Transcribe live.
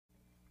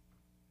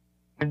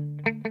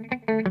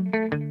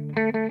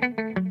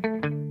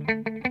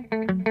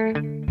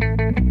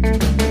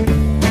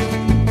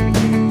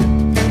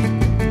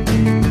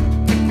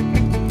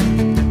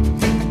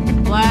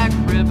Black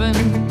ribbon,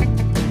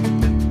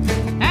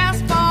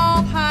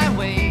 asphalt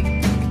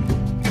highway,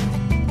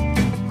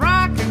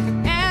 rock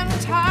and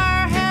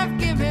tar have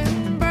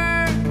given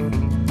birth.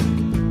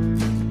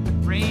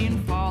 Rain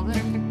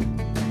falling,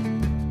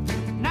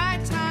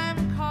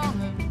 nighttime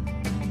calling,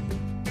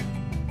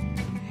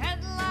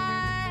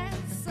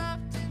 headlights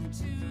sucked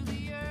into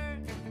the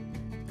earth.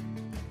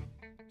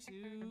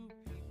 Two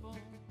people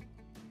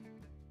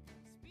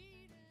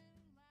speeding.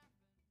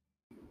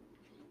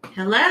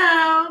 Hello. What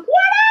up?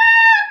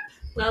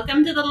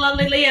 Welcome to the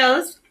Lovely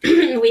Leos.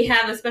 We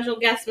have a special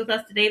guest with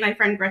us today. My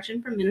friend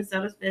Gretchen from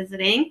Minnesota is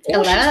visiting.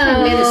 Hello. She's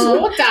from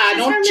Minnesota,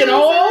 don't you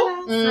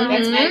know? So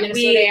That's my Minnesota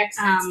we,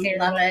 accent.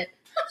 Love it.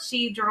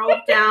 She drove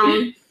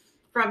down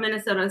from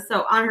Minnesota.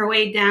 So on her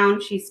way down,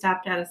 she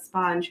stopped at a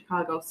spa in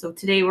Chicago. So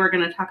today we're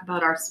going to talk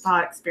about our spa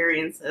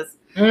experiences,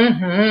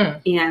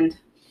 and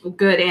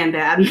good and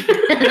bad.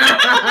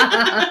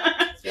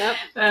 Yep.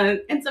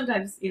 And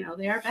sometimes, they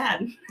are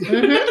bad.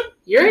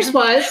 Yours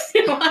was.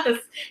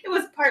 It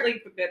was partly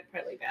good,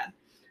 partly bad.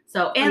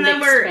 So, and then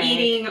we're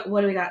eating,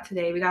 what do we got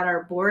today? We got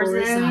our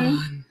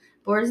boursin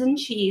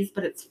cheese,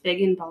 but it's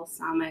fig and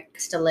balsamic.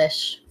 It's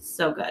delish.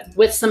 So good.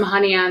 With some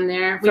honey on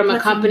there We from a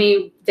put some-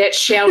 company that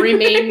shall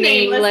remain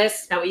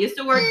nameless. That we used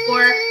to work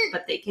for,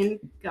 but they can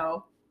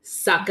go.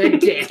 Suck a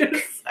dick.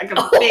 Like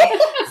a big,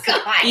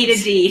 God. eat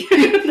a D.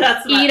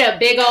 That's what, Eat a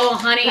big old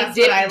honey that's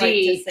dip what I like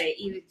D. to say.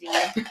 Eat a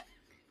D.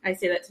 I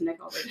say that to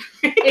Nick all the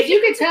time. If you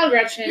could tell,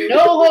 Gretchen, no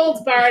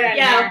holds barred on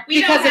here.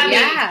 we don't have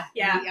any.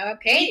 Yeah.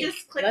 Okay. We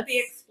just click the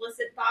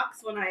explicit box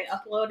when I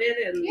upload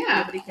it, and Yeah.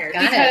 nobody cares.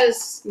 Got it.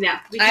 Because Yeah,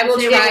 we I can will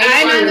say try what we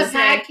I'm on want the to say.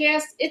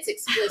 podcast, it's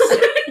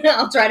explicit.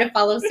 I'll try to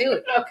follow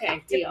suit.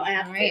 Okay, deal. All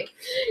right.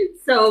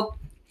 So,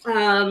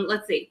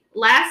 let's see.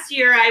 Last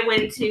year, I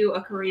went to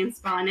a Korean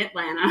spa in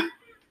Atlanta.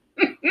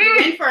 We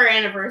went for our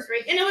anniversary,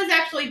 and it was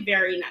actually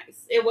very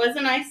nice. It was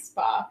a nice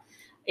spa.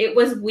 It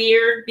was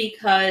weird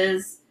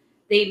because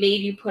they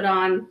made you put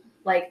on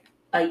like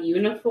a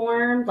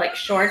uniform, like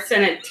shorts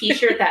and a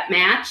t-shirt that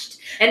matched,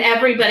 and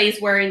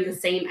everybody's wearing the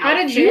same outfit. How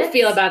did you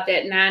feel about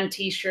that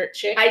non-t-shirt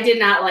chick? I did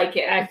not like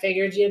it. I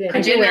figured you didn't.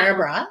 Could you did wear not- a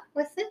bra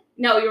with it?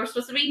 No, you were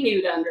supposed to be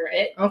nude under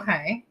it.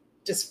 Okay.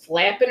 Just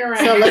flapping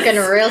around. So looking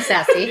real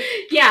sassy.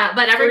 Yeah,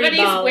 but everybody's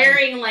balling.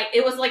 wearing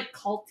it was like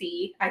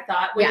culty, I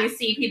thought, when Yeah. you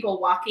see people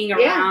walking Yeah.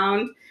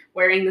 around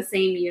wearing the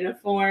same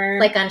uniform.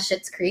 Like on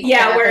Schitt's Creek.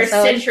 yeah, that where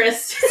episode.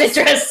 Citrus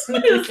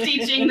is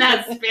teaching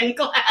that spin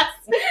class.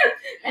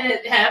 And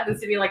it happens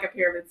to be like a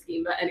pyramid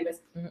scheme. But anyways.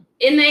 Mhm.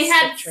 And they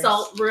had Citrus.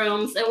 salt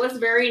rooms. It was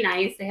very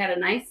nice. They had a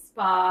nice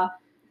spa,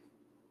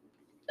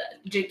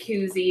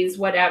 jacuzzis,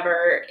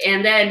 whatever.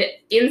 And then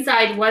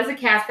inside was a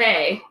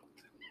cafe.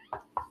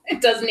 It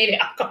doesn't need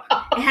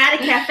alcohol. It had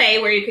a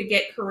cafe where you could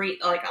get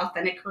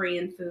authentic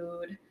Korean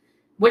food,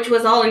 which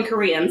was all in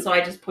Korean. So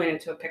I just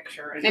pointed to a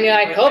picture. And you're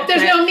like, hope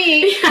there's no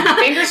meat. Yeah.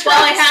 Fingers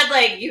Well, I crossed.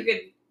 had you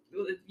could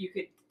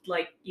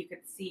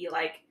see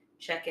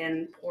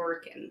chicken,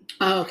 pork, and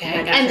Okay.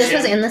 I got And this you.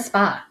 was in the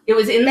spa. it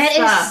was in the That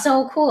spa. is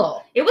so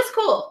cool. It was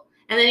cool.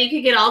 And then you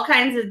could get all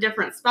kinds of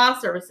different spa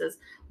services.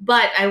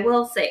 But I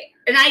will say,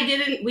 and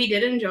we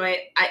did enjoy it.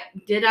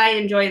 I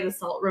enjoy the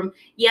salt room?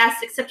 Yes,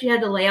 except you had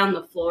to lay on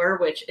the floor,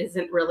 which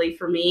isn't really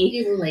for me.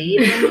 You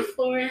laid on the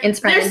floor. And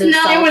spread There's the no-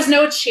 salt. There was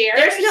no chairs.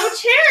 There's no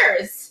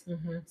chairs.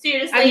 Mhm. So you're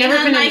just I've laying never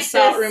on been in a like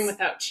salt this- room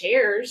without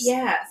chairs.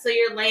 Yeah, so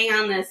you're laying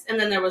on this, and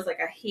then there was like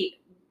a heat,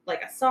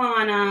 like a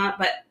sauna,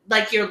 but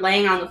like you're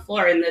laying on the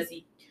floor in this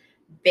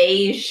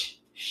beige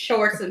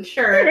shorts and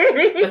shirt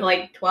with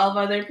like 12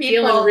 other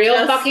people. Feeling real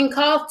just- fucking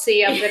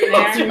culty up in It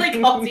was there. really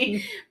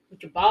culty.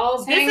 With your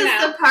balls This hanging is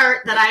out. the part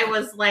that I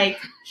was like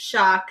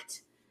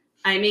shocked.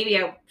 Maybe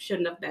I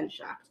shouldn't have been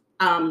shocked.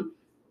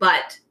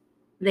 But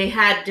they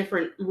had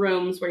different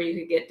rooms where you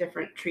could get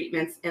different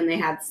treatments, and they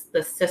had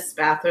the cis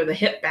bath or the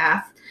hip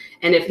bath.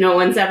 And if no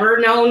one's ever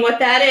known what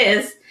that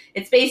is,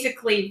 it's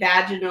basically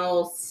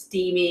vaginal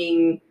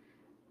steaming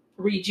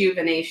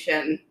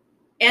rejuvenation.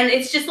 And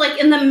it's just like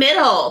in the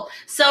middle.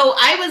 So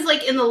I was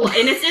like and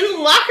it's in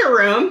the locker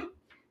room,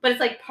 but it's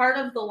like part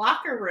of the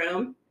locker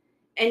room.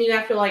 And you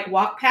have to like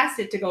walk past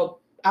it to go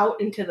out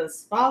into the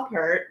spa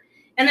part.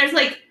 And there's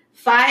like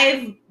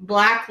 5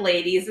 black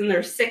ladies in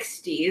their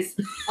 60s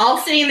all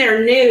sitting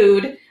there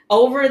nude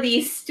over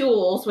these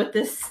stools with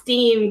this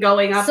steam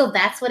going up. So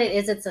that's what it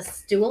is. It's a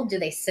stool. Do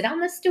they sit on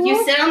the stool?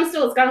 You sit on the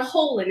stool, it's got a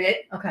hole in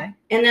it. Okay.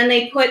 And then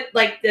they put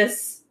like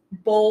this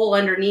bowl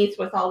underneath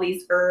with all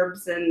these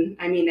herbs. And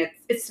I mean,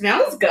 it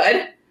smells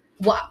good.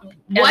 What?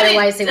 What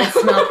Otherwise, it would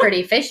smell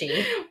pretty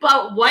fishy.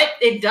 But what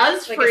it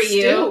does Like for a you,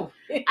 stew.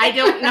 I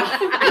don't know.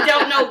 I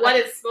don't know what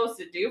it's supposed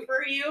to do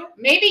for you.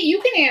 Maybe you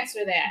can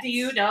answer that. Do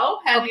you know?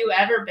 Have you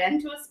ever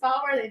been to a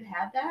spa where they've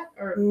had that?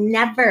 Or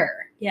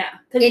Never. yeah,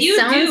 because It you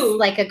sounds do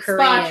like a spa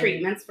Korean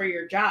treatments for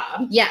your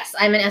job. Yes,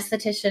 I'm an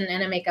esthetician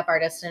and a makeup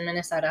artist in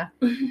Minnesota.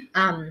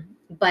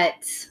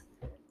 But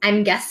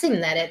I'm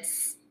guessing that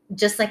it's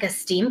just like a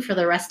steam for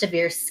the rest of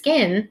your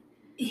skin,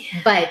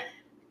 but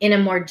in a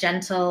more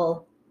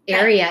gentle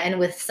area and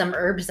with some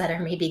herbs that are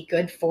maybe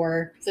good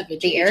for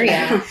the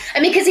area. I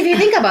mean, because if you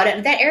think about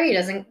it, that area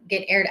doesn't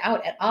get aired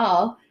out at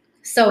all.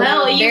 So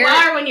Well, you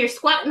are when you're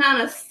squatting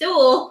on a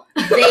stool.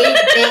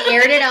 they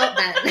aired it out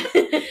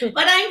then.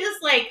 But I'm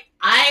just like,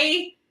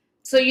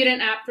 So you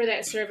didn't opt for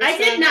that service? I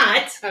did then?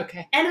 not.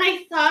 Okay. And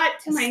I thought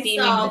to Steaming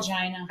myself,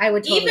 vagina. I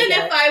would totally even get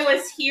if it. I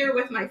was here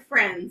with my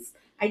friends,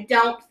 I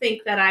don't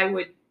think that I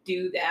would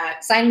do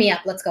that Sign me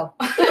up. Let's go.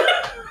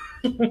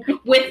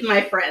 with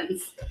my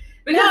friends.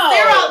 Because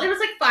No. there was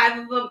like 5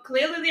 of them.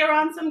 Clearly they were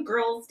on some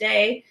girls'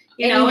 day,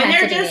 you And know, you and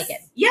had they're to be just,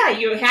 naked. yeah,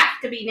 you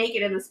have to be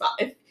naked in the spot.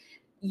 If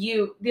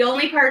the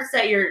only parts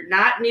that you're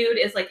not nude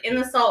is like in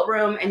the salt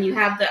room and you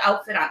have the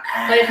outfit on.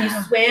 But if you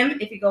swim,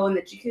 if you go in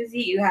the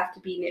jacuzzi, you have to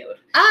be nude. If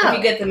Oh,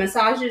 you get the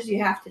massages,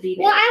 you have to be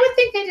nude. Well, I would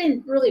think that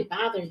didn't really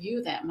bother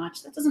you that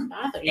much. That doesn't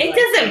bother you. It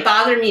doesn't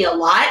bother me a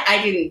lot.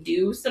 I didn't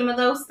do some of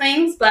those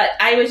things, but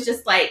I was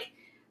just like,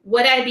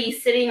 would I be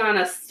sitting on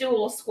a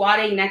stool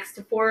squatting next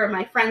to 4 of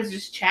my friends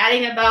just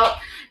chatting about,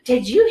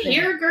 did you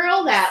hear,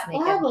 girl, that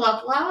Naked. blah,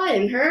 blah, blah,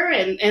 and her,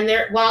 and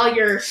they're, while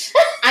you're,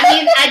 I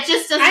mean, it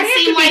just doesn't I'd have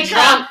seem to be like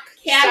drunk.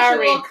 a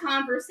casual Sorry.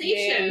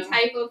 conversation Yeah.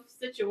 type of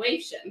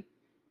situation.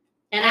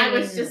 And I I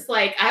was mean- just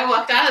like, I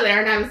walked out of there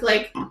and I was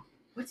like,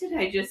 what did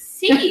I just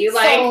see? so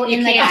Like,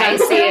 in the can't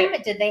guys' unsee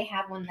room, did they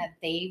have one that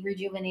they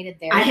rejuvenated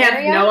their I have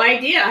area? no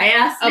idea. I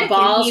asked A Nick, and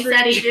balls he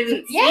said he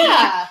didn't see.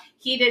 Yeah.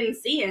 He didn't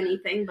see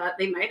anything, but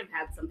they might have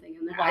had something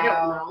in there. I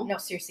don't know. No,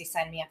 seriously,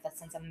 sign me up. That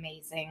sounds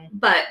amazing.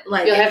 But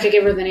like, You'll have to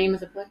give her the name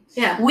of the place.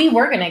 yeah, We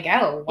were gonna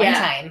go one Yeah.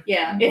 time.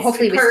 yeah. It's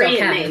Hopefully a we still Korean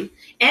can. name.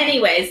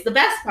 Anyways, the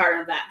best part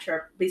of that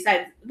trip,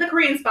 besides the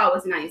Korean spot,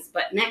 was nice,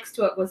 but next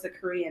to it was a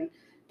Korean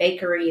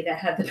bakery that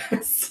had the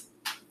best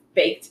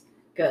baked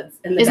goods.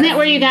 And the Isn't that best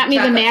where you got me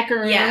the chocolate.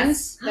 macaroons?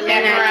 Yes. The And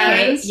that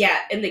cake, macarons? yeah,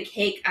 and the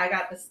cake. I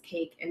got this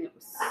cake, and it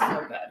was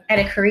so good. At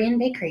a Korean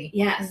bakery.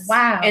 Yes.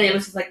 Wow. And it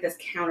was just like this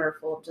counter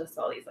full of just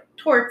all these like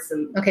torts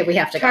and Okay, we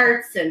have to go.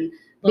 tarts and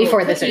Before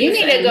little this cookies You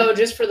need to and- go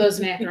just for those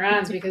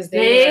macarons because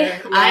they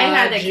were I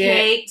had the legit.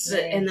 cake, Yes.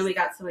 and then we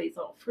got some of these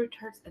little fruit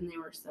tarts, and they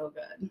were so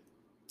good.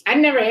 I'd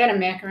never had a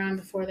macaron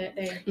before that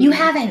day. You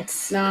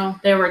haven't. No.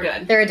 They were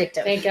good. They're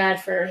addictive. Thank God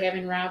for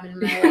having Robin in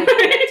my life.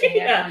 To have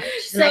Yeah. them.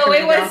 She's So making it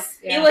me was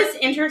Yeah. it was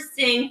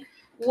interesting.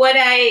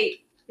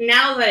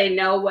 Now that I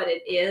know what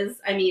it is,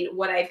 I mean,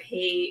 what I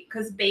pay,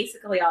 because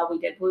basically all we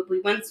did,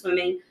 we went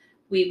swimming,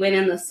 we went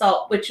in the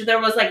salt, which there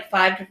was like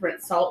 5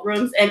 different salt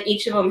rooms, and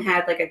each of them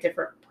had like a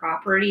different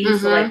property.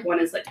 So Mhm. like one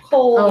is like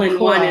coal, Oh, and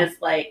cool. one is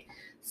like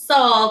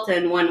salt,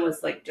 and one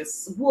was like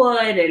just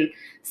wood, and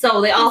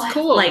so they all That's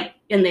have, cool. like,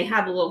 and they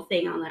have a little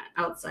thing on that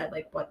outside,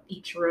 like what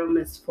each room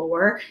is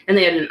for, and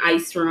they had an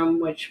ice room,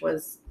 which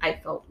I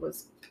felt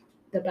was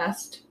the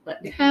best, but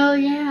Hell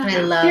yeah. I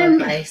love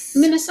You're ice.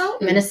 Minnesota.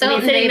 I Minnesota,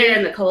 mean, sitting baby. there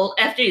in the cold,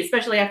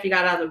 especially after you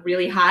got out of the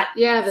really hot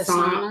Yeah, the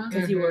sauna sauna.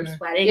 because you were Mhm.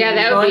 sweating. Yeah, and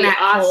that would going be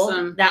that cold,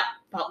 awesome. that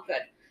felt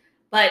good.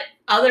 But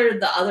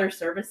the other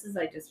services,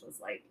 I just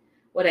was like,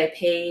 would I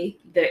pay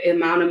the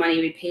amount of money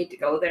we paid to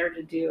go there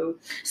to do?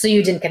 So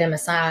you didn't get a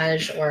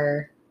massage,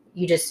 or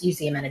you just use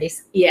the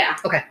amenities? Yeah.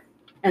 Okay.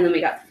 And then we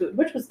got the food,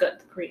 which was good,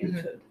 the Korean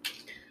Mhm. food.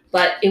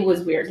 But it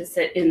was weird to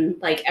sit in,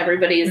 like,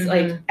 everybody's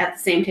like Mhm. at the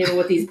same table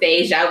with these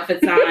beige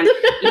outfits on,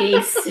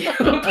 eating soup.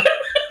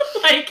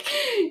 Like,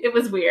 it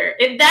was weird.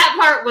 That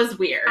part was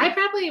weird. I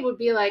probably would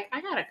be like,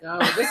 I gotta go.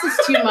 This is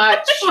too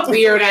much was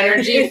weird weird.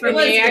 energy for It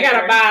was me. I gotta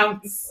weird.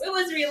 bounce. It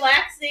was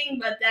relaxing,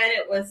 but then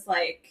it was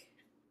like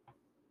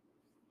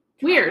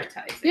Weird.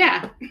 traumatizing.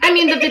 Yeah. I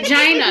mean, the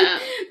vagina.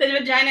 The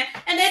vagina,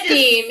 and that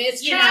Steam, just,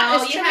 it's you tra-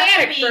 know, it's you have to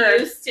traumatic be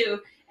for- used to.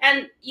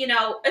 And you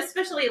know,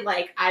 especially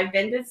like I've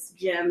been to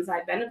gyms,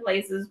 I've been to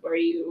places where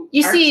you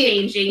You are see-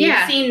 changing.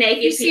 yeah. You've seen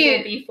naked You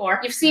see people before.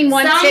 You've seen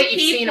one Some tit, you've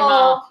people seen them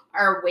all.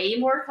 are way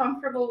more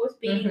comfortable with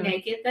being Mhm.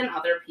 naked than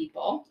other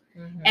people,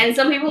 Mhm. and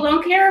some people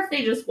don't care if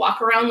they just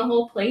walk around the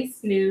whole place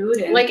nude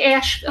and Like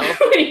Asheville.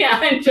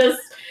 yeah, and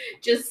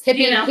just hippie,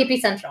 you know, hippie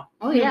central.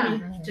 Oh, yeah.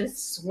 Mhm.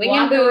 just Swinging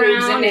walk boobs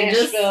around in and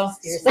just- Nashville.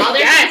 Seriously. Other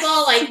Yes.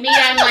 people like me,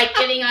 I'm like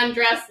getting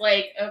undressed,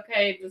 like,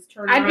 okay, just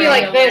turn I'd be around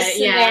like and this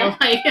in yeah,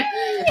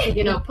 like,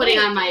 you know, putting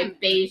on my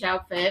beige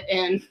outfit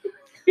and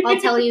I'll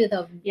tell you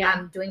though,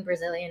 Yeah. doing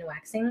Brazilian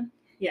waxing,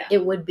 Yeah.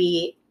 it would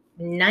be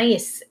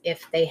nice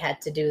if they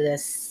had to do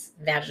this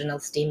vaginal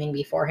steaming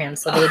beforehand,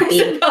 so they'd I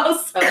be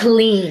suppose so.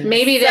 clean.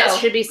 Maybe that So-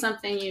 should be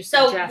something you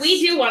So suggest.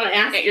 we do want to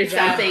ask at you your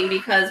job. something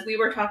because we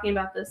were talking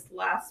about this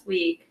last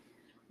week.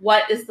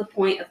 What is the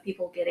point of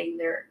people getting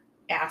their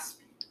ass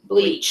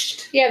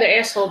bleached? Yeah, their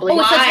asshole bleach.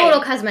 Oh, it's a Why?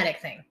 total cosmetic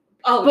thing.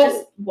 Oh, But-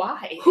 just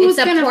why? Who's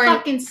It's a gonna porn-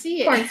 fucking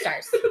see it? Porn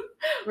stars,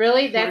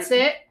 Really? That's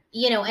it?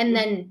 and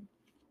then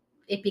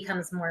it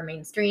becomes more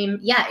mainstream.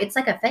 Yeah, it's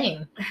like a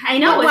thing. I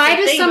know. But it's why a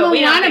does thing, but someone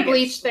we don't want to think it's-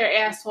 bleach their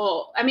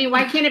asshole? I mean,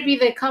 why can't it be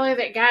the color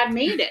that God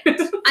made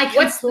it? I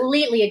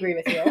completely agree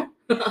with you.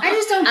 I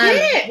just don't Um, get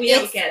it. We don't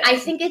It's- get it. I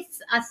think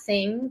it's a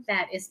thing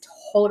that is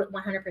total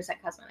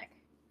 100% cosmetic.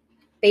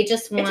 They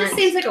just It want just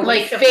seems like a Like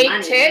waste of fake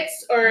money.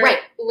 tits or Right,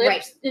 lip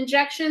right.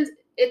 injections.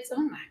 It's,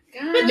 oh my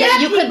God. But Yeah, that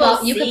you could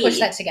people you could push see.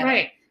 that together.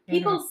 Right.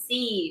 People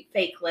see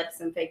fake lips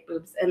and fake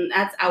boobs, and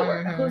that's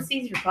outward. Mhm. Who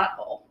sees your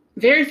butthole?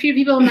 Very few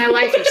people in my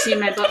life have seen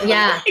my butthole.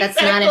 Yeah, that's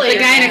not Exactly. The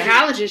important.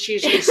 gynecologist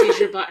usually sees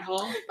your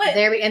butthole. But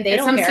There we, and they And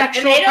don't some care. sex-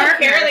 and they don't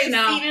Partners, care. They've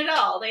no. seen it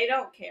all. They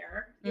don't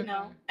care. You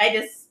know.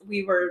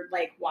 We were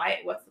like, why?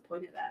 What's the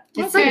point of that?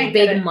 It's Okay. like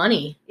big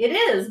money. It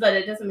is, but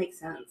it doesn't make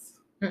sense.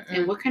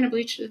 And what kind of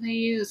bleach do they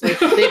use? Like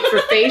for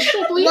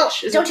facial bleach? Well,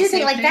 Is it don't the you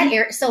think same like thing? that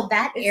area? So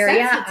that It's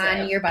area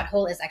sensitive. on your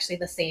butthole is actually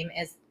the same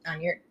as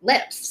on your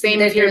lips. Same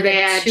There's with your literally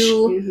vag.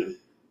 two Mhm.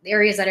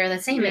 areas that are the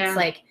same. Yeah. It's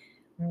like,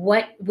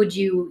 what would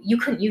you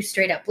couldn't use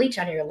straight up bleach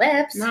on your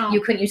lips. No. You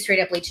couldn't use straight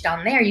up bleach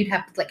down there. You'd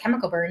have like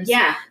chemical burns.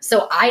 Yeah.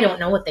 So I don't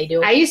know what they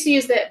do. I used to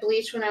use that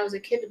bleach when I was a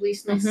kid to bleach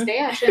my Mhm.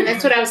 stash, and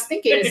that's what I was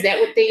thinking. Is that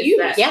what they Is use?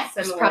 that Yeah, it's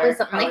similar? probably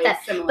something like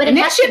that. Similar. But it And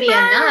that has to shit be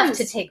enough burns.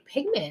 to take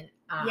pigment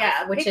off.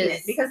 yeah, which pigment,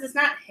 is because it's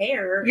not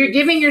hair. You're it's-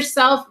 giving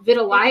yourself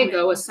vitiligo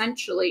Pigment.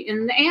 essentially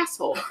in the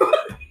asshole.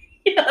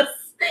 yes.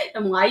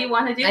 And why you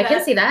want to do I that?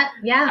 can see that.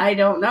 Yeah. I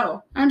don't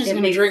know. I'm just It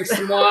gonna makes- drink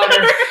some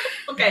water.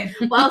 Okay.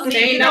 Well, see,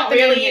 Ain't you don't nothing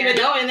in really here.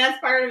 even know, and that's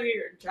part of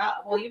your job.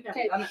 Well, you've never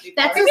Okay. done it before.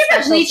 That's Have a you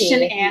ever specialty. bleached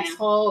an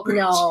asshole?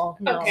 No,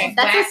 no. Okay,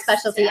 That's waxed a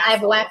specialty. I've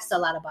assholes. waxed a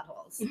lot of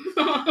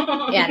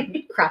buttholes. Yeah,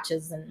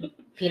 crotches and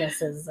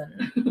penises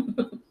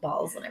and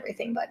balls and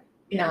everything, but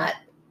not.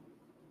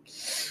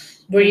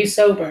 Were you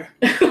sober?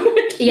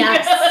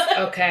 Yes.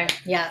 Okay.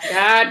 Yes.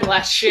 God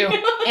bless you.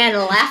 And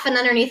laughing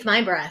underneath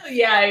my breath.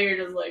 Yeah, you're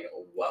just like,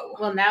 whoa.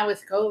 Well, now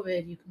with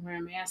COVID, you can wear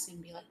a mask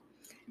and be like,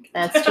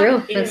 That's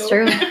true. That's Ew.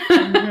 true.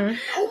 Mhm.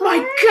 "Oh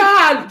my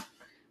God,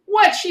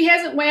 what? She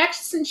hasn't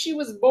waxed since she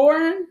was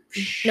born."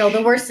 No,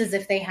 the worst is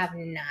if they have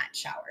not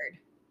showered.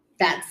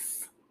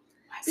 That's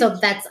so.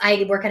 That's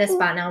I work at a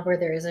spa now where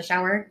there is a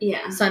shower.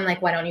 Yeah. So I'm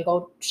like, why don't you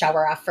go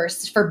shower off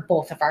first for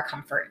both of our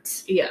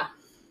comforts? Yeah.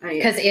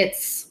 Because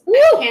it's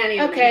I can't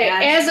even Okay,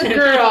 imagine. as a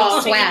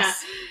girl, sweat.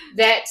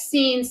 That's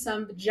seen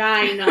some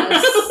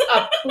vaginas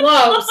up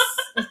close.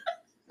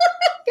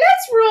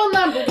 That's rule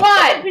number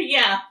one.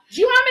 Yeah.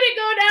 Do you want me to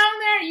go down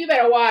there? You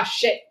better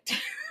wash it.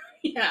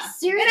 Yeah. And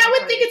Seriously. I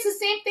would think it's the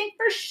same thing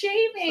for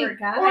shaving For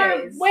guys,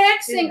 or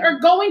waxing too. or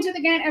going to the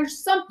guy or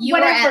something. You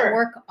whatever. were at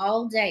work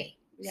all day,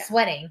 Yeah.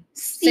 sweating.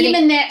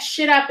 Steaming that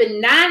shit up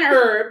in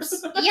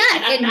non-herbs.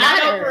 Yeah, and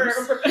not herbs.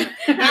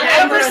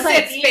 Not over a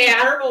sits sitting back.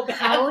 herbal bath.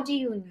 How do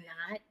you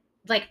not?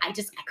 Like, I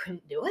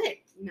couldn't do it.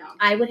 No.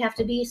 I would have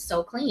to be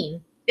so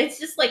clean. It's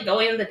just like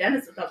going to the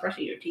dentist without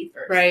brushing your teeth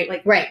first. Right.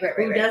 Like, Right.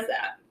 who does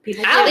that?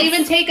 People I'll do.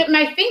 even take up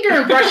my finger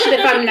and brush it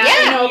if I'm not,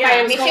 if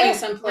I was me going too.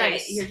 someplace.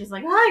 Right. You're just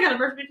like, oh, I gotta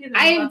brush my teeth.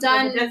 I have I'm about to go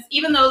to the done- dentist,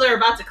 even though they're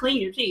about to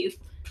clean your teeth.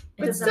 It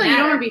But doesn't still, you don't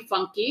matter. want to be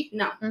funky.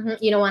 No.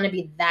 You don't want to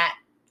be that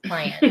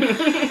client,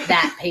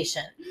 that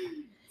patient.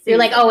 You're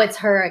like, oh, it's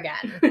her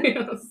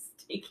again.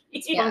 Stinky.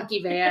 Yeah.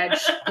 Funky vag.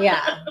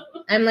 Yeah.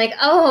 I'm like,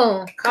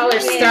 oh, Call her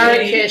Yay. Star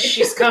Kiss.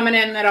 She's coming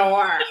in the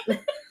door.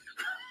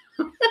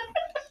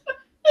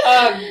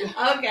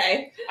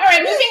 Okay. All right,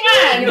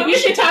 moving on. We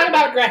should talk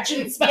about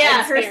Gretchen's spa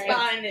Yeah, her experience,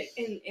 spa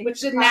in which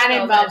did Chicago not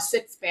involve that-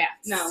 six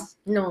baths. No.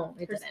 no,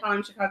 it Her didn't. spa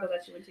in Chicago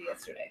that she went to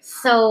yesterday.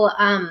 So,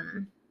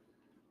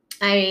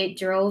 I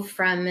drove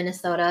from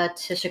Minnesota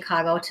to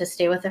Chicago to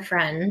stay with a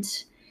friend,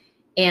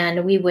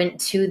 and we went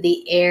to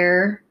the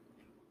Air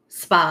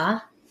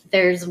Spa.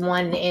 There's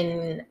one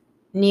in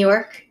New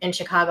York and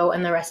Chicago,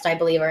 and the rest, I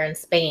believe, are in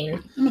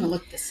Spain. I'm gonna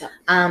look this up.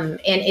 And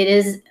it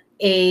is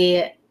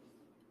a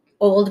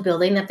old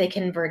building that they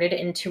converted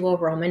into a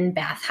Roman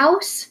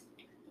bathhouse.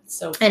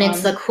 So And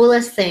it's the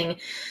coolest thing.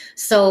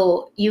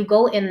 So you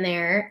go in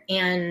there,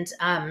 and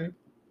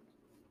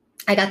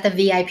I got the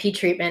VIP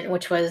treatment,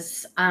 which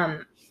was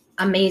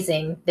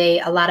amazing.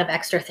 A lot of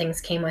extra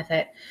things came with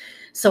it.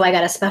 So I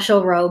got a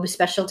special robe,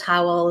 special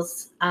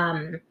towels,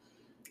 a Did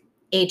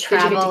you get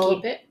travel. to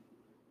keep it?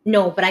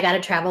 No, but I got a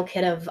travel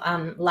kit of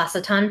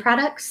L'Occitane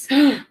products,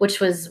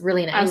 which was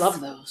really I nice. love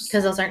those.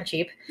 because those aren't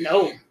cheap.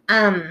 No.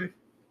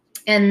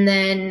 And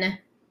then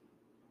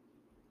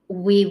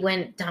we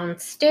went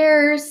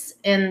downstairs,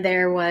 and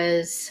there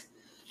was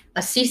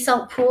a sea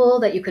salt pool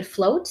that you could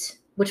float,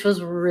 which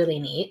was really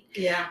neat.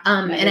 Yeah.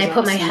 And That I is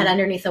put my awesome. head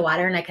underneath the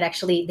water, and I could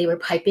actually, they were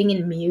piping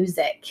in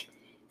music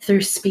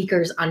through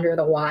speakers under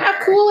the water.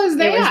 How cool is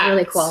that? It was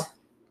really cool.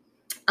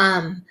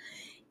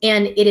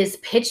 And it is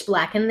pitch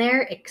black in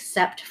there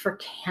except for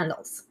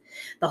candles.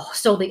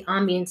 So the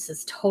ambience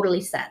is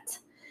totally set.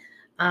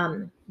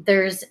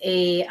 There's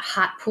a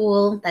hot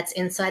pool that's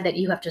inside that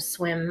you have to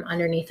swim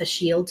underneath a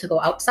shield to go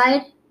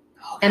outside.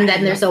 Oh, And God,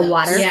 then I there's a love those.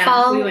 water- Yeah,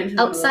 Waterfall we went to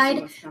one of those in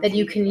outside Wisconsin that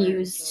you can before,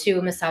 use so-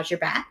 to massage your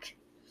back.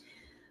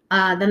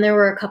 Then there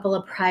were a couple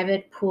of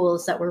private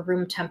pools that were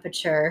room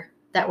temperature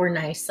that were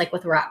nice, like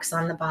with rocks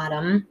on the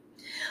bottom.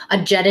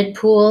 A jetted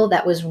pool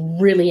that was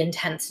really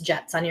intense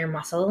jets on your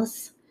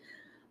muscles.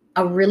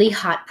 A really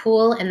hot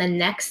pool, and then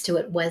next to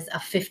it was a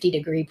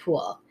 50-degree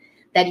pool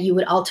that you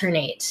would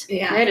alternate.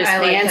 Yeah. That is I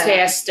like that.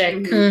 fantastic.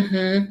 Mhm.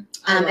 Mm-hmm.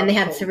 I And they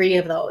love had pool. 3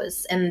 of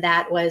those, and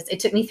it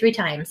took me 3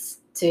 times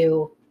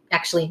to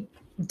actually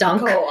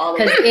dunk Go all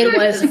the because way. it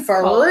was It's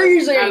cold.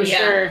 freezing. I'm Yeah.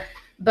 sure.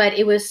 but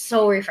it was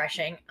so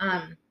refreshing.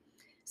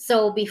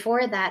 So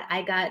before that,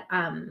 I got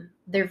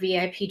their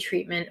VIP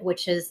treatment,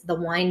 which is the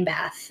wine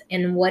bath.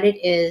 And what it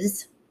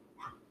is,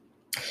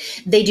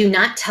 they do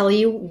not tell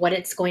you what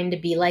it's going to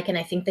be like. And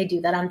I think they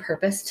do that on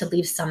purpose to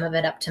leave some of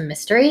it up to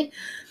mystery.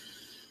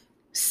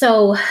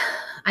 So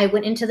I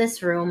went into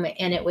this room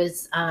and it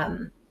was,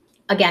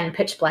 again,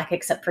 pitch black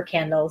except for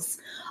candles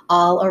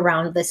all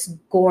around this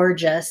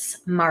gorgeous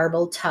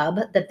marble tub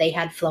that they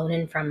had flown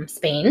in from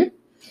Spain.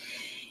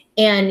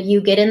 And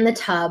you get in the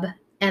tub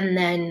and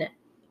then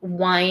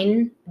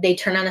wine, they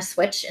turn on a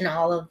switch and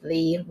all of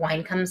the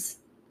wine comes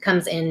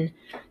in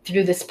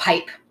through this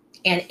pipe,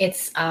 and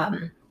it's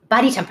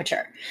body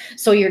temperature.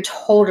 So you're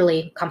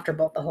totally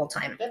comfortable the whole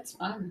time. That's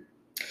fun.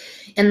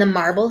 And the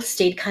marble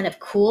stayed kind of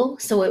cool.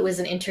 So it was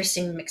an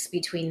interesting mix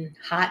between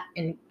hot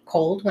and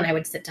cold when I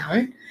would sit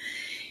down.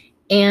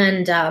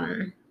 And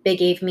they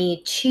gave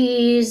me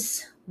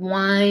cheese,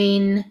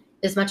 wine,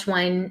 as much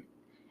wine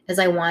as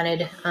I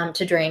wanted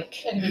to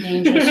drink. That'd be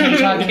dangerous when you're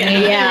talking to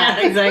me. Yeah.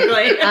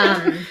 exactly.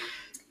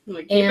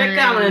 Keep it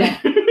coming.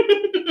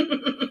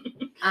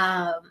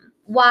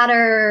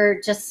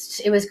 Water,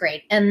 just, it was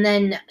great. And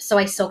then, so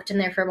I soaked in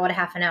there for about a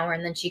half an hour,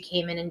 and then she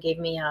came in and gave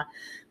me a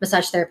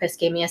massage therapist,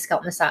 gave me a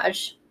scalp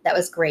massage. That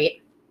was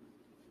great.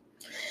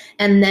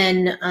 And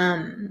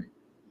then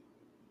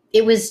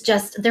it was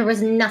just, there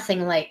was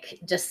nothing like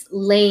just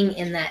laying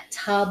in that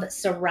tub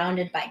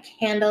surrounded by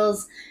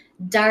candles,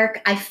 dark.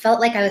 I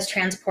felt like I was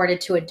transported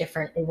to a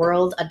different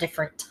world, a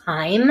different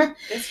time.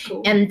 That's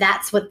cool. And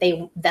that's what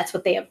they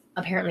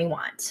apparently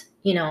want,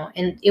 you know,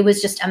 and it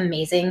was just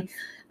amazing.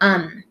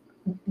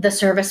 The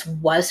service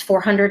was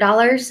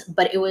 $400,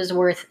 but it was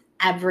worth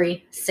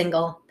every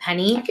single I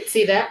penny. could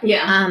see that.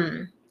 Yeah.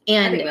 And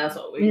I think that's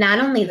what we not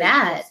only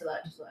that, most of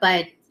just like-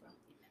 but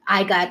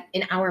I got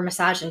an hour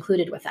massage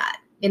included with that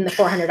in the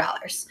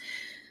 $400.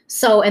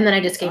 So, and then I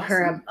just That's gave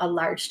her a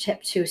large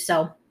tip too.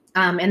 So,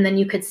 and then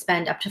you could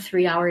spend up to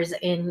 3 hours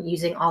in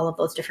using all of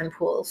those different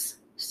pools.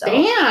 So,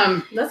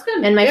 Damn. that's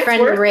good. and my That's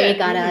friend worth Ray it.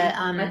 got I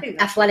a think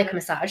that's athletic worth it.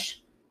 massage.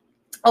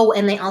 Oh,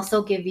 and they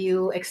also give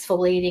you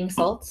exfoliating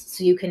salts,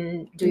 so you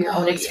can do your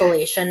own Oh,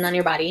 exfoliation yes. on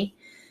your body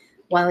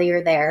while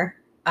you're there.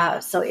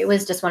 So it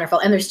was just wonderful.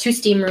 And there's 2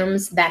 steam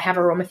rooms that have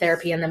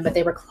aromatherapy in them, but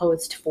they were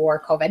closed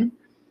for COVID.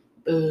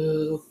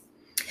 Boo.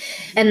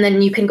 And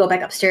then you can go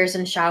back upstairs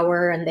and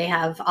shower, and they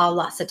have all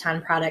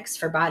L'Occitane products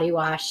for body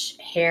wash,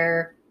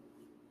 hair,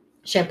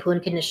 shampoo,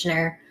 and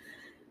conditioner.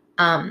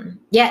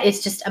 Yeah,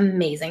 it's just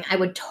amazing. I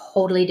would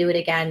totally do it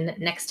again.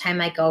 Next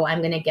time I go, I'm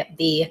going to get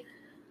the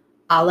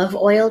olive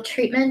oil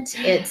treatment.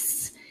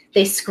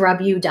 They scrub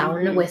you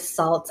down Mhm. with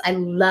salts. I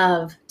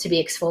love to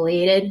be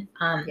exfoliated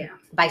Yeah.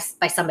 by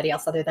somebody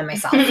else other than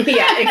myself.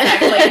 yeah,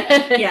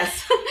 exactly.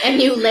 Yes. And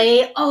you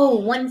lay,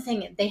 one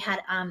thing, they had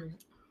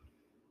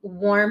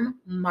warm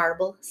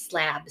marble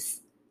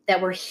slabs that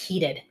were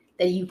heated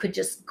that you could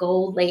just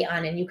go lay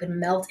on, and you could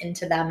melt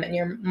into them, and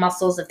your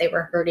muscles, if they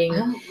were hurting,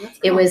 Oh, that's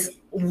it cool. was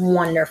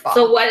wonderful.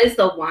 So what is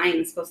the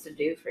wine supposed to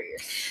do for your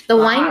the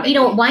wine, body?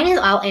 wine is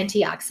all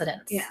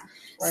antioxidants. Yeah.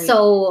 Right.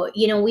 So,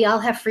 we all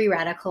have free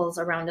radicals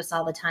around us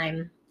all the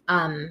time.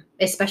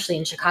 Especially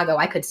in Chicago,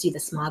 I could see the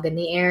smog in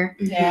the air.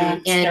 Yeah.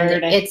 And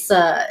dirty. it's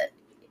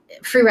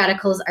free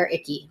radicals are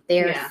icky.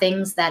 They are Yeah.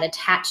 things that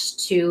attach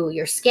to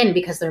your skin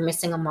because they're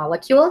missing a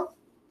molecule.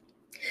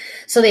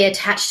 So they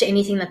attach to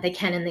anything that they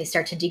can, and they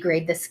start to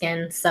degrade the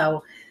skin.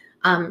 So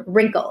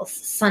wrinkles,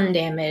 sun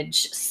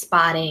damage,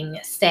 spotting,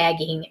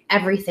 sagging,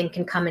 everything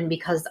can come in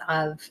because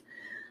of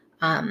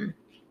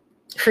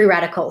free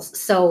radicals.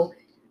 So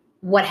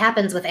what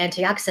happens with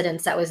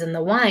antioxidants that was in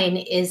the wine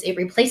is it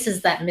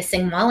replaces that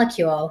missing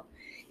molecule,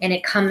 and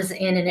it comes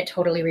in and it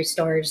totally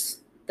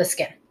restores the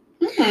skin.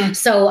 Mhm.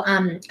 So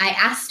I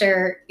asked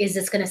her, is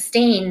this going to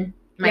stain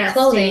my Yeah,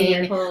 clothing stain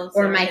your clothes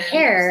or my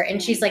hair?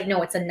 And stain. she's like,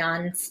 no, it's a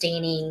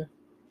non-staining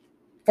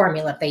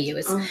formula they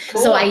use. Oh,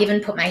 So I cool.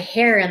 even put my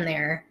hair in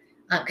there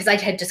because I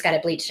had just got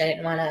it bleached. I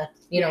didn't want to,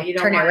 you don't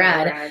turn it want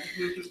red.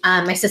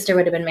 Mhm. My sister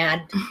would have been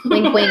mad.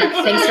 Wink, wink.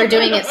 Thanks for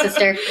doing it,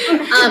 sister.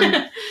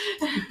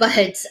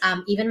 But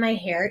even my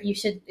hair,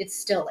 it's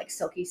still like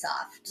silky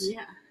soft.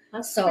 yeah.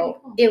 That's So pretty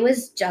cool. it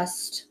was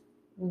just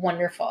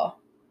wonderful.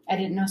 I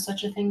didn't know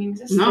such a thing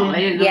existed. No, I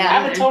didn't know. Yeah.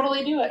 I would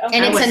totally do it. Okay.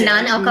 And I it's would a do it.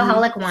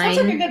 non-alcoholic wine.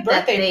 Sounds like a good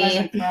that birthday they,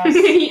 present for us.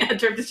 yeah,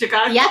 trip to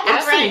Chicago. Yeah,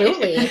 That's right.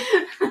 absolutely.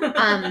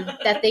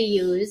 That they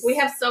use. We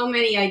have so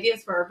many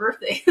ideas for our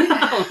birthday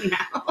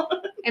now.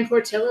 And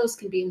Portillo's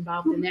can be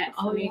involved in that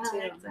for Oh me yeah,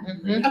 too. exactly.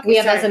 Mhm. Okay, We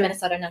have sorry. those in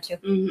Minnesota now too.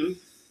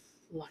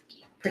 Mm-hmm.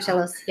 Lucky.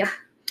 Portillo's. Yep.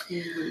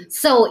 Mm-hmm.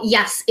 So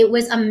yes, it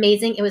was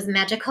amazing. It was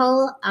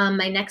magical.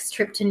 My next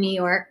trip to New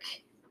York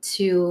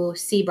to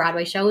see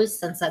Broadway shows,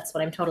 since that's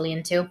what I'm totally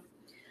into.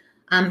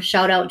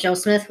 Shout out Joe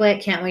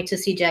Smithwick. Can't wait to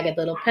see Jagged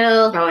Little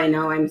Pill. Oh, I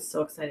know. I'm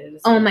so excited to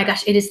see Oh my that.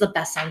 gosh, it is the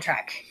best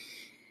soundtrack.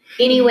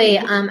 Anyway,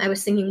 I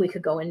was thinking we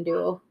could go and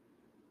do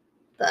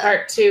the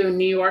Part 2,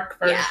 New York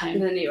Yeah,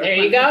 version. the New York There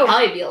one you go. would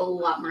probably be a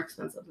lot more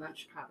expensive than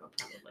Chicago,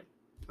 probably.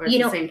 Or it's You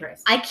the know, same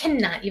price? I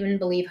cannot even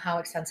believe how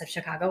expensive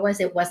Chicago was.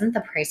 It wasn't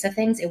the price of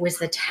things; it was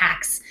the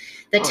tax.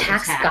 The Oh,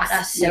 tax got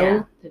us so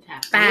Yeah, the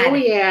tax. bad. Oh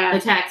yeah. The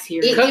tax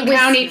here. It- Cook was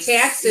County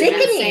tax is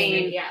sickening.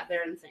 insane. Yeah,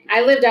 they're insane.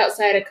 I lived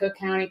outside of Cook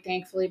County,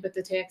 thankfully, but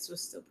the tax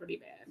was still pretty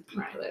bad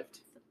where I lived.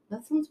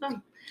 That sounds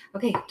fun.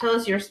 Okay, tell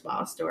us your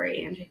spa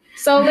story, Angie.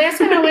 So last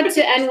time I went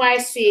to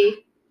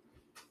NYC,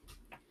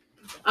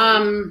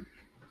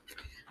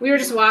 we were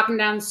just walking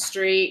down the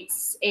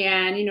streets,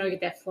 and you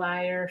get that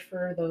flyer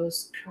for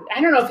those.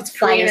 I don't know if it's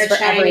Korean Flyers or for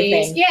Chinese.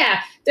 everything.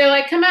 Yeah, they're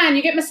like, "Come on,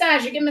 you get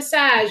massage.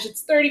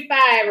 It's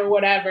 35 or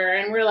whatever."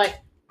 And we're like,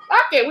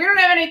 "Fuck it, we don't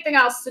have anything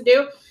else to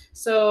do."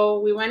 So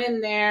we went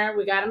in there,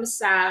 we got a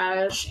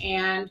massage,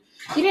 and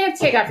you didn't have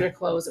to take off your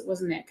clothes. It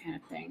wasn't that kind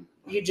of thing.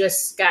 You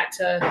just got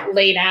to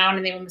lay down,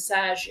 and they would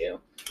massage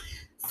you.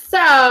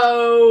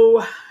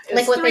 So it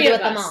Like was what they 3 do of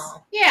at the us.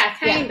 mall. Yeah,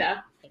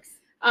 kinda. Thanks.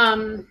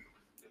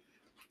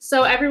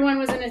 So everyone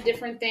was in a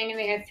different thing, and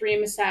they had 3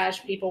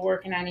 massage people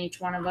working on each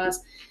one of us.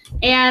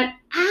 And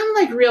I'm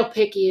like real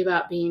picky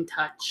about being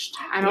touched.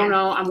 I don't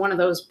know. I'm one of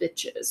those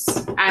bitches.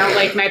 I don't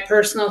like my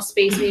personal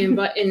space being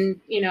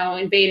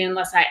invaded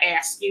unless I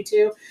ask you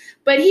to.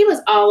 But he was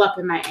all up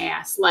in my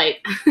ass.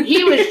 Like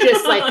he was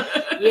just like,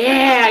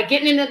 yeah,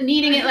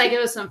 kneading it like it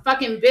was some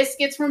fucking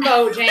biscuits from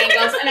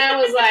Bojangles. And I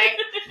was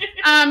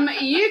like,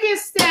 you can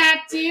stop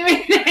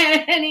doing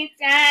that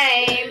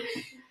anytime.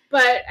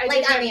 But I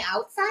Like did on the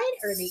outside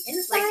or the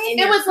inside? in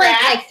it your was like,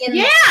 crack? in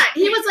yeah,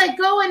 he was like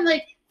going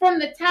like from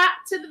the top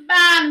to the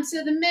bottom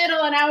to the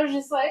middle, and I was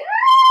just like,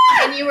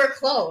 and you were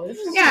closed.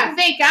 yeah,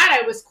 thank God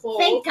I was cold.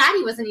 Thank God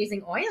he wasn't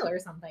using oil or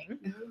something.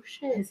 Oh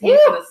shit! His hands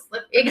would have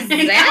slipped.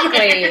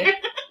 Exactly.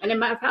 And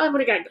then I probably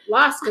would have got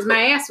lost because my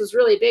ass was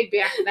really big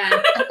back then.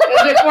 It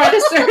was before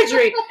the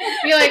surgery.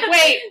 Be like,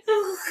 wait,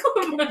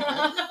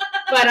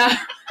 but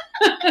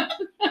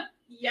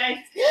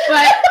Yikes!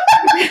 but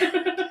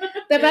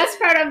the best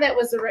part of that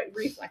was the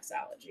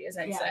reflexology, as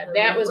I said.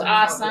 That was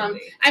awesome.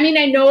 I mean,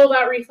 I know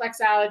about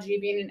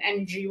reflexology, being an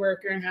energy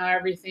worker, and how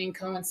everything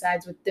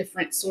coincides with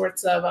different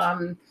sorts of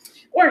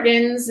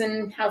organs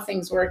and how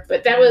things work.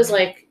 But that was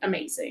like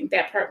amazing.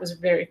 That part was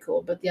very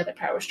cool. But the other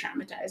part was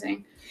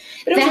traumatizing.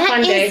 But it was a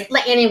fun day.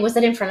 And was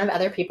it in front of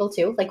other people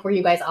too? Like, were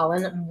you guys all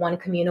in one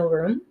communal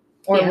room?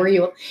 Or Yeah. were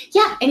you?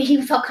 Yeah, and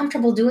he felt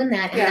comfortable doing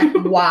that. Yeah.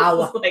 And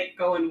wow. Like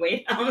going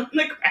way down in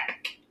the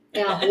crack.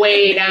 Yeah,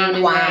 way down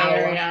in Wow. that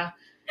area.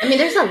 I mean,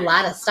 there's a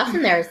lot of stuff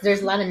in there.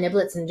 There's a lot of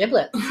niblets and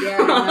giblets. Yeah.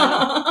 I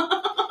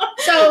know.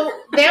 So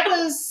that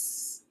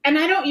was, and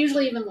I don't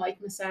usually even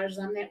like massages.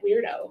 I'm that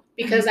weirdo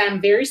because I'm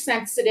very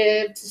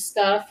sensitive to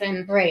stuff,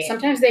 and Right.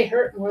 sometimes they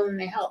hurt more than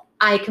they help.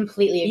 I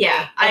completely agree.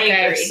 Yeah, I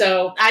agree.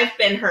 So I've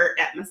been hurt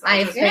at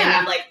massages. I've- and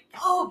I'm like,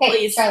 oh, Hey,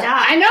 please Charlotte,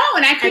 stop. I know,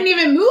 and I couldn't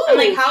even move. I'm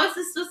like, how is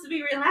this supposed to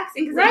be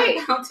relaxing? Because Right.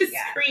 I'm about to Yeah.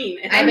 scream.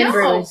 And I've I been know.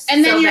 bruised.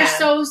 And then so you're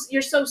bad.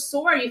 you're so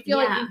sore. You feel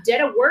like Yeah. you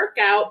did a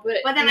workout, but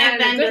But then not I've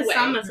in a been good to way.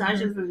 some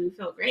massages and you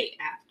feel great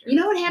after. You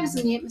know what happens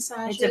when you get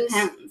massages? It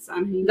depends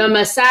on who. The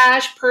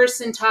massage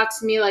person talks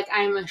to me like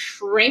I'm a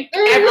shrink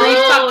every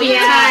Oh, fucking yeah.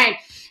 time,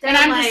 and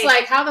I'm just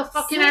like, how the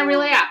fuck can I so-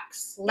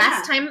 relax?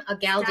 Last time a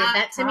gal did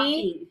that to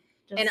me,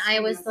 and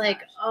I was like,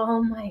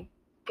 oh my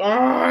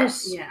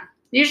gosh. yeah.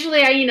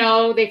 Usually,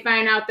 they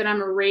find out that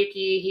I'm a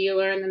Reiki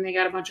healer, and then they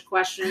got a bunch of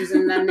questions,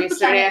 and then they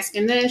start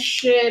asking this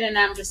shit, and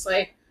I'm just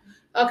like,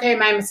 okay,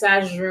 my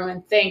massage is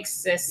ruined. Thanks,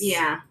 sis.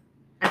 Yeah.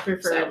 I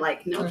prefer So-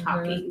 like no Mhm.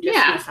 talking, just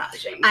Yeah.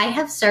 massaging. I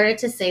have started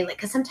to say, like,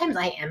 because sometimes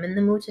I am in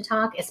the mood to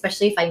talk,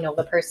 especially if I know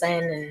the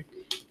person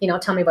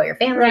and, tell me about your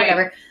family or Right.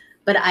 whatever.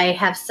 But I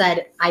have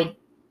said,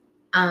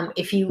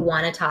 if you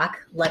want to talk,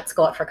 let's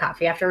go out for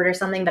coffee afterward or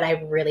something. But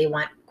I really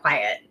want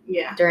quiet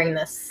yeah. during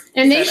this.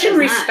 And they So should that's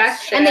respect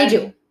nice. that. And they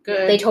do.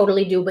 Good. They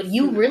totally do. But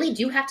you really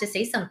do have to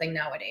say something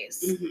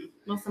nowadays. Mm-hmm.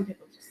 Well, some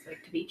people just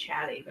like to be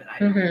chatty, but I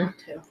don't Mhm. want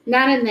to.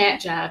 Not in that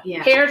job.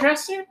 Yeah.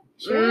 Hairdresser?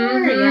 Sure.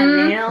 Mhm.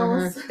 Yeah,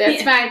 nails.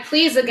 That's Yeah. fine.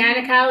 Please, a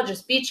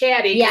gynecologist, be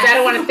chatty because Yes. I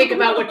don't want to think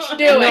about what you're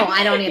doing. No,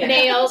 I don't either.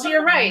 Nails,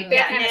 you're right. That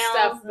Yeah, kind nails of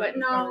stuff. and- But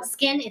no.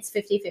 Skin, it's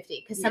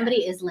 50-50 because Yeah.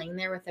 somebody is laying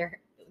there with their,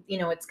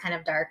 it's kind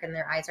of dark and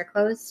their eyes are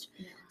closed.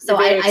 Yeah. So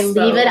Very I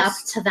leave it up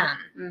exposed. to them.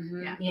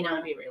 Mhm. Yeah, You you know.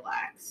 want to be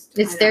relaxed.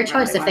 It's I their don't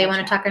really choice if they wanna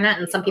want to talk or chat not.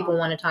 And with some people people.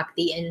 want to talk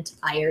the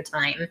entire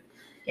time.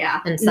 Yeah.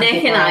 And some Nick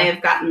people- and I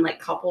have gotten like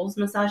couples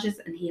massages,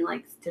 and he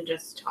likes to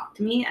just talk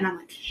to me, and I'm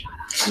like, shut up.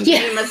 I'm Yeah.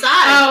 getting a massage.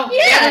 Oh,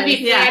 that would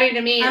be Yeah. flatty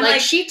to me. I'm Like,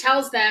 like- she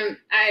tells them,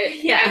 I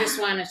Yeah. just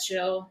want to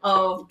chill.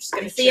 Oh, I'm just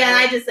gonna see, and chill.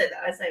 I just said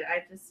that. I said,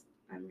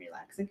 I'm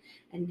relaxing.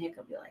 And Nick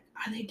will be like,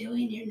 are they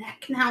doing your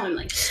neck now? I'm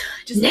like,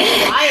 just be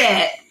Nick.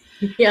 quiet.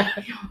 Yeah.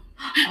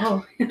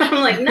 Oh,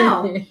 I'm like,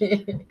 no,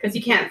 because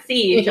you can't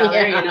see each other,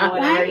 Yeah. you know,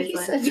 whatever. Why? He's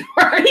He's like,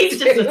 a dork. he's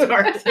just a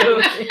dork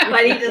too.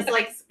 But he just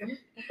likes,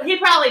 he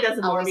probably does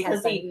it more Always has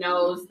because he been.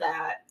 knows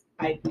that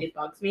it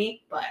bugs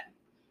me. But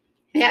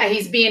Yeah,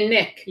 he's being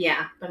Nick.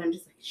 yeah, but I'm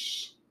just like,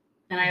 shh.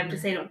 And I have to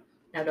say, no,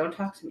 don't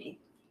talk to me.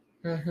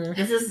 Mhm.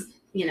 This is,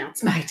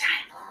 It's my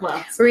time.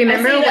 well,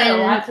 Remember I say that a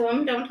when- lot to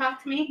him, don't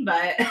talk to me,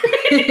 but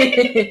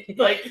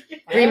like,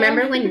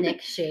 Remember when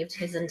Nick shaved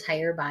his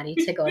entire body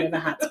to go to the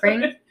hot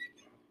spring?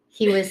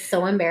 He was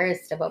so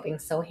embarrassed about being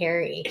so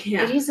hairy.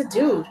 Yeah. But he's a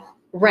dude.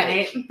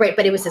 Right.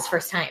 But it was his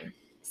first time.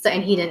 So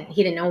and he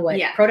didn't know what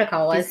Yeah.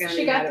 protocol He's was. gonna She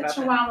be got mad the about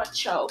that. Chihuahua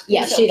choke.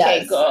 Yeah, It's she okay,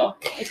 does. Girl.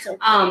 It's okay.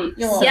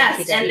 No, Yes,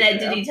 he did. and then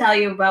did he tell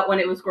you about when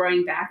it was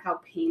growing back? How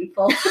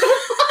painful.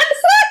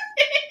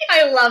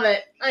 I love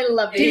it. I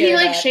love it. Did he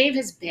like shave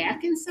his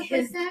back and stuff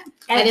His- like that?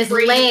 And his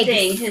Everything,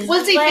 legs. his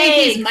What's he think?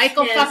 He's legs,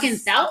 Michael his fucking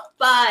Phelps?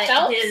 butt,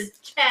 Phelps? his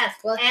chest.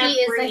 Well, he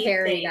is a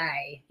hairy everything.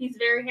 guy. He's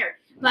very hairy,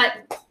 but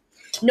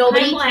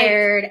Nobody I'm like,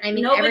 cared. I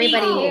mean, nobody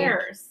everybody.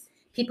 cares.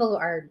 People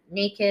are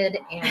naked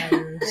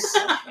and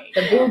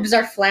the boobs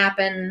are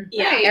flapping.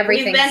 Yeah, Right.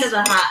 we've been Everything's to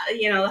the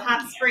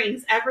hot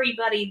springs.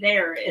 Everybody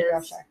there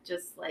is Sure.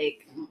 just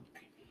like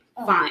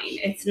Oh. fine.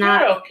 It's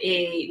not You're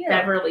a Yeah.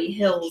 Beverly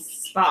Hills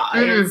spa.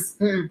 Mm-mm, It's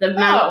mm-mm, the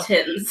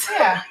mountains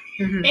Yeah.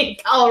 mhm. in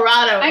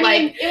Colorado. I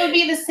like, mean, it would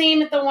be the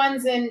same at the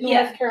ones in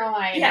Yeah. North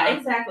Carolina. yeah,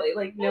 exactly.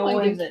 Like no one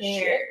one gives a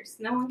shit. cares.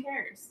 No one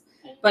cares.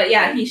 But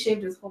yeah, he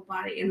shaved his whole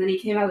body, and then he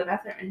came out of the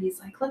bathroom, and he's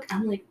like, "Look,"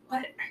 I'm like,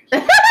 "What?"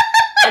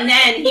 And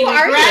then he Who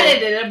are you?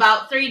 regretted it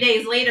about 3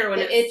 days later when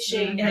The it's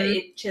itching. yeah, it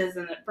itches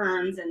and it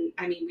burns, and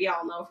I mean, we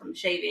all know from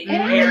shaving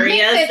And I would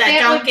areas think that, that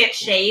don't would- get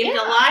shaved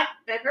yeah. a lot,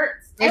 that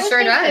hurts. I It would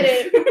sure think that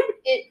does.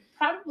 It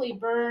probably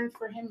burned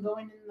for him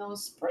going in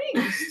those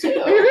springs too.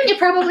 Mhm, you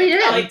probably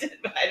did. Probably did,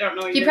 but I don't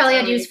know. He probably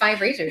had used 5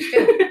 razors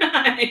too.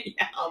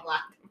 yeah, a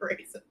lot of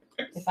razors.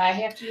 If I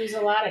have to use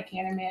a lot, I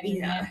can't imagine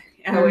Yeah,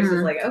 that. I was just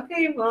Mhm. like,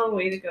 okay, well,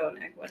 way to go,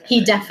 Nick. Whatever.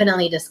 He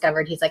definitely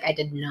discovered. He's like, I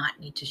did not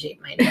need to shave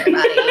my entire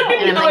body,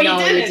 and I'm No, like, he no,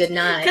 you didn't. did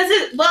not. Because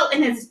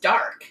and it's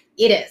dark.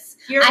 It is.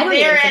 You're I don't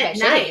there even think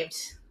at I night.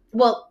 shaved.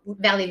 Well,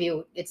 Valley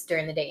View, it's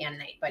during the day and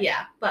night, but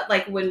Yeah, but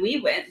like when we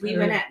went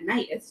at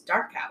night. It's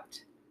dark out.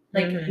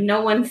 Like Mhm.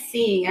 no one's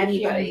seeing Feeling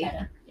anybody.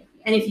 better.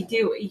 And if you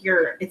do,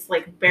 it's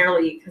like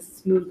barely because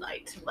it's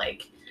moonlight.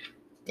 Like,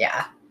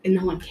 yeah. and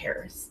no one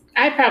cares.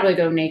 I'd probably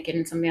go naked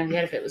in something like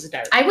that if it was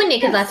dark. I went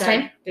naked Yeah, last sorry.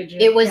 time. Did you?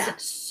 It was Yeah.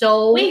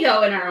 so. We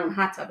go in our own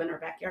hot tub in our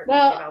backyard. naked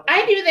well, all the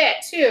I time. do that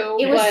too.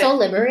 It was but so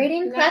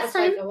liberating not last with,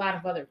 time. like a lot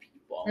of other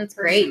people. That's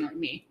great. personally,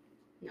 Me.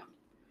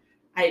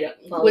 I don't.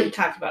 Well, we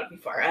talked about it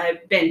before.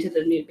 I've been to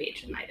the nude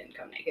beach and I didn't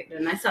go naked,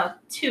 and I saw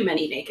too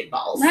many naked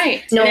balls.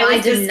 Right. No, And it I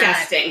was did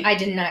disgusting. not. I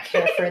did not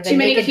care for the Too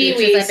many naked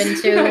beaches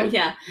I've been to.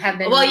 yeah. Have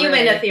been. Well, you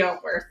went really- to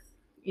Theoworth,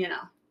 you know.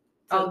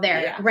 Oh,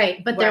 there, Yeah.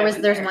 right. But Where I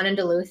there's went one in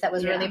Duluth that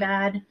was really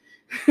Yeah. bad.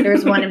 There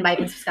was one in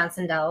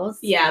Wisconsin Dells.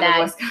 Yeah, the that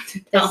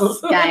Wisconsin this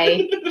Dells.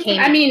 guy came.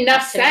 I mean,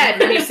 enough up to said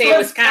me. when you say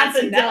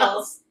Wisconsin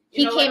Dells.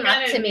 He You know what came up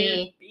kind to of me,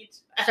 nude beach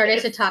started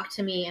that to is? talk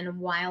to me, and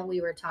while we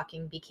were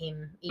talking,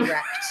 became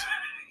erect.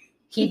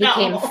 He No.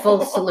 became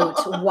full salute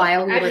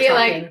while we I'd were be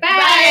talking. like,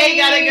 Bye,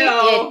 gotta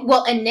go.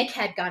 Well, and Nick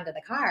had gone to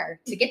the car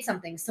to get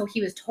something, so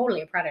he was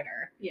totally a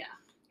predator. Yeah.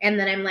 And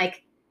then I'm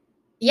like,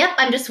 "Yep,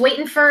 I'm just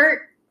waiting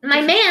for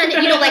my man."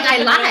 You know, like I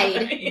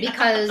lied Yeah.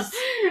 because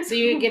So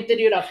you get the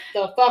dude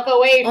the fuck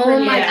away from oh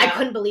you. my, Yeah. I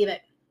couldn't believe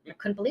it. I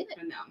couldn't believe it.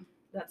 No,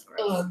 that's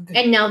gross. Ugh.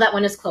 And now that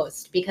one is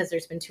closed because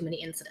there's been too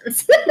many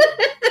incidents.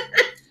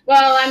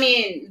 Well, I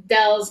mean,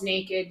 Dells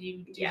naked. You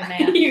do Yeah,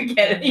 the math. you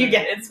get it. You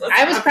get it. It's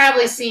I was Wisconsin.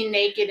 probably seen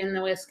naked in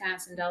the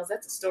Wisconsin Dells.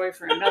 That's a story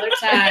for another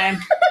time.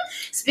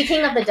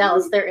 Speaking of the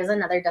Dells, there is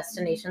another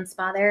destination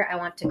spa there I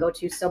want to go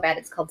to so bad.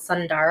 It's called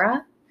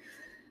Sundara.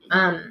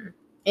 And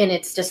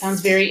it's just Sounds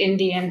very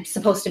Indian.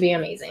 supposed to be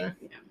amazing.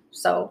 Yeah.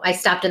 So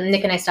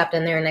Nick and I stopped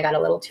in there and I got a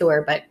little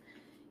tour, but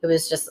it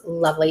was just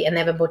lovely. And they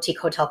have a boutique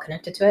hotel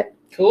connected to it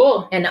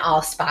Cool. and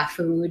all spa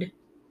food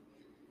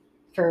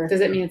for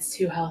Does it mean it's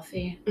too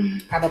healthy?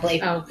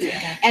 probably. Oh,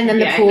 yeah. And then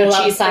the Yeah, pool no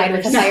outside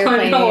with the cheeseburgers.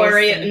 fireplace. No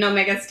Oreo, and- no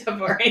mega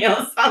stuffed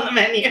Oreos on the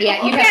menu.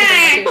 Yeah, you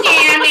have to God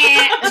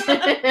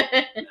damn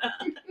it.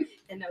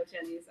 and no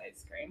Jenny's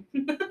ice cream.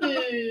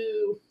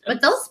 Ooh.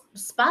 But those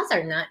spas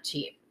are not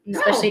cheap, No,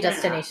 especially they're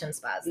destination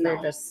spas. No.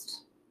 They're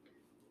just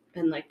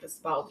And like the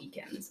spa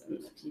weekends, and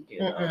if you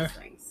do Mm-mm. those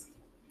things.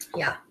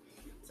 Yeah.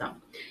 So,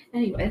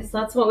 anyways,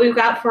 that's what we've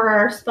got for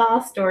our spa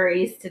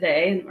stories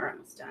today, and we're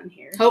almost done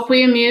here. Hope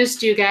we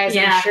amused you guys.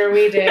 Yeah. I'm sure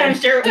we did. I'm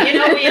sure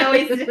we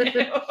always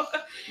do.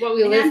 What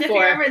we And live if you're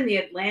for. ever in the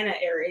Atlanta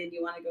area and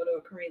you want to go to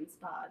a Korean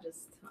spa,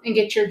 just And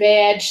get your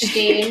badge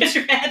steamed. Get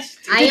your badge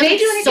I Did am they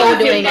do anything so with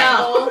your doing it.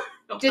 butthole? steamed.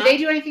 Did they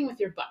do anything with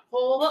your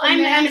butthole? Well, from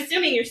that? I'm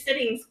assuming you're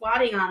sitting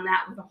squatting on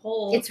that with a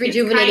whole. It's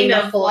rejuvenating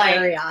kind the of whole like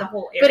area. The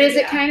whole area. But is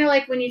it kind of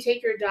like when you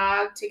take your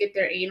dog to get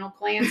their anal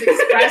plans expressed?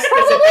 Is it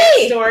that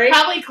Probably. story?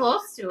 probably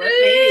close to it? Maybe.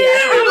 I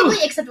don't know.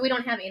 Probably, except we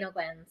don't have anal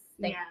glands.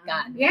 Thank Yeah.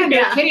 God. Yeah, no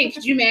Yeah. kidding.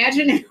 Could you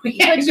imagine if we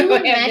had Could to you go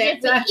have imagine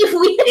that done? if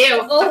we?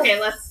 Ew. Oh, Okay,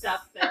 let's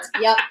stop there.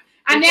 Yep.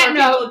 On Before that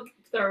note, people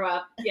throw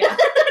up. Yeah.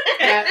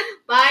 yeah,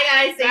 Bye,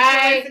 guys. Thanks for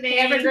bye. listening.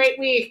 Have a great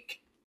week.